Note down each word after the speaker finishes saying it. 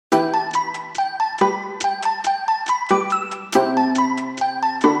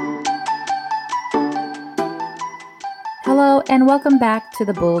Hello and welcome back to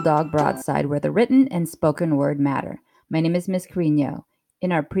the Bulldog Broadside, where the written and spoken word matter. My name is Miss Carino.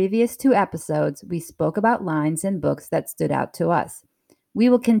 In our previous 2 episodes, we spoke about lines in books that stood out to us. We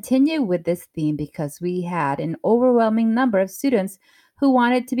will continue with this theme because we had an overwhelming number of students who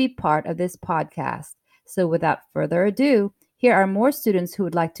wanted to be part of this podcast. So without further ado, here are more students who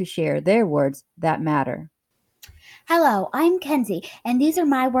would like to share their words that matter. Hello, I'm Kenzie, and these are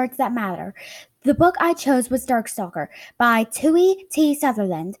my words that matter. The book I chose was Darkstalker by Tui T.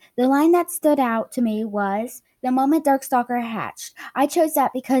 Sutherland. The line that stood out to me was, "The moment Darkstalker hatched." I chose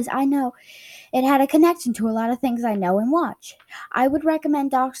that because I know it had a connection to a lot of things I know and watch. I would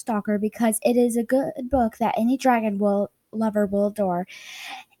recommend Darkstalker because it is a good book that any dragon lover will adore.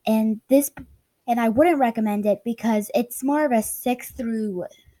 And I wouldn't recommend it because it's more of a third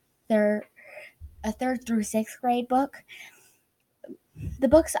through sixth grade book. The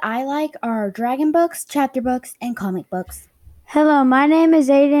books I like are dragon books, chapter books, and comic books. Hello, my name is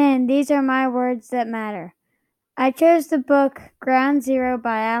Aiden, and these are my words that matter. I chose the book Ground Zero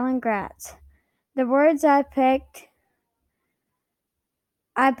by Alan Gratz. The words I picked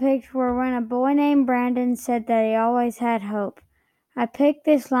were when a boy named Brandon said that he always had hope. I picked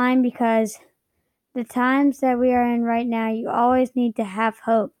this line because the times that we are in right now, you always need to have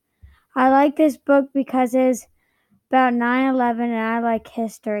hope. I like this book because it is about 9/11 and I like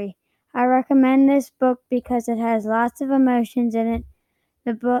history. I recommend this book because it has lots of emotions in it.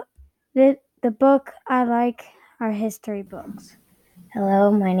 The book I like are history books.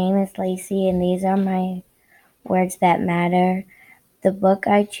 Hello, my name is Lacey, and these are my words that matter. The book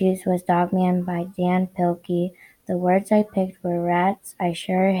I chose was Dogman by Dan Pilkey. The words I picked were rats. I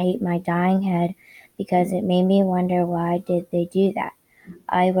sure hate my dying head because it made me wonder why did they do that.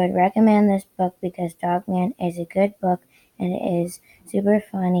 I would recommend this book because Dogman is a good book and it is super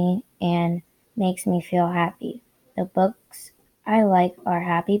funny and makes me feel happy. The books I like are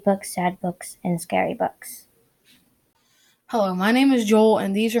happy books, sad books, and scary books. Hello, my name is Joel,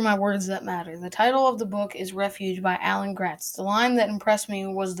 and these are my words that matter. The title of the book is Refuge by Alan Gratz. The line that impressed me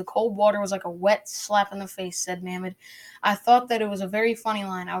was, "The cold water was like a wet slap in the face," said Mammoth. I thought that it was a very funny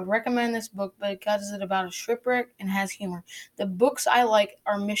line. I would recommend this book because it's about a shipwreck and has humor. The books I like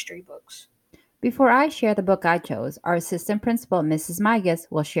are mystery books. Before I share the book I chose, our assistant principal, Mrs.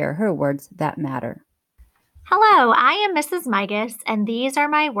 Migas, will share her words that matter. Hello, I am Mrs. Migas, and these are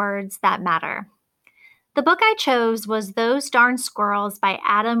my words that matter. The book I chose was Those Darn Squirrels by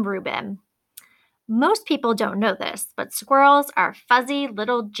Adam Rubin. Most people don't know this, but squirrels are fuzzy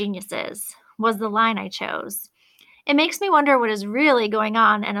little geniuses, was the line I chose. It makes me wonder what is really going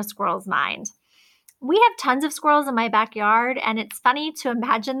on in a squirrel's mind. We have tons of squirrels in my backyard, and it's funny to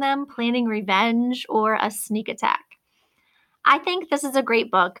imagine them planning revenge or a sneak attack. I think this is a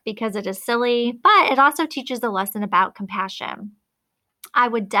great book because it is silly, but it also teaches a lesson about compassion. I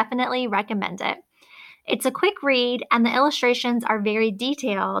would definitely recommend it. It's a quick read, and the illustrations are very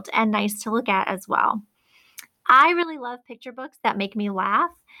detailed and nice to look at as well. I really love picture books that make me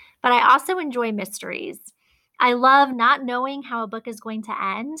laugh, but I also enjoy mysteries. I love not knowing how a book is going to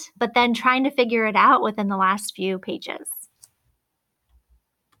end, but then trying to figure it out within the last few pages.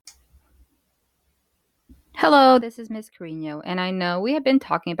 Hello, this is Miss Carino, and I know we have been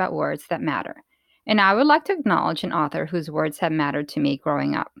talking about words that matter. And I would like to acknowledge an author whose words have mattered to me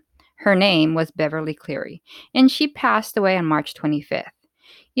growing up. Her name was Beverly Cleary, and she passed away on March 25th.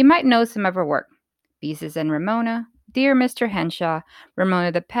 You might know some of her work: Beezus and Ramona, Dear Mr. Henshaw,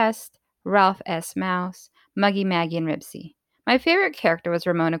 Ramona the Pest, Ralph S. Mouse, Muggy, Maggie, and Ribsy. My favorite character was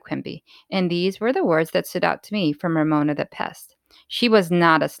Ramona Quimby, and these were the words that stood out to me from Ramona the Pest. She was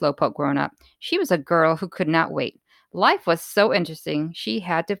not a slowpoke grown-up. She was a girl who could not wait. Life was so interesting, she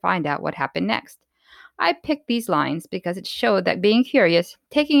had to find out what happened next. I picked these lines because it showed that being curious,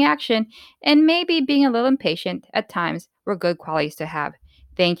 taking action, and maybe being a little impatient at times were good qualities to have.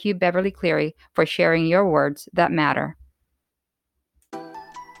 Thank you, Beverly Cleary, for sharing your words that matter.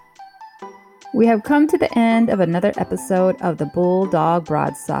 We have come to the end of another episode of the Bulldog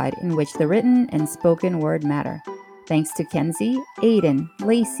Broadside, in which the written and spoken word matter. Thanks to Kenzie, Aiden,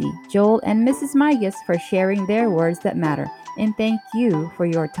 Lacey, Joel, and Mrs. Migas for sharing their words that matter, and thank you for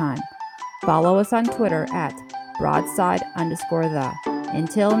your time. Follow us on Twitter at broadside_the.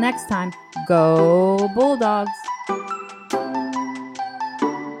 Until next time, go Bulldogs!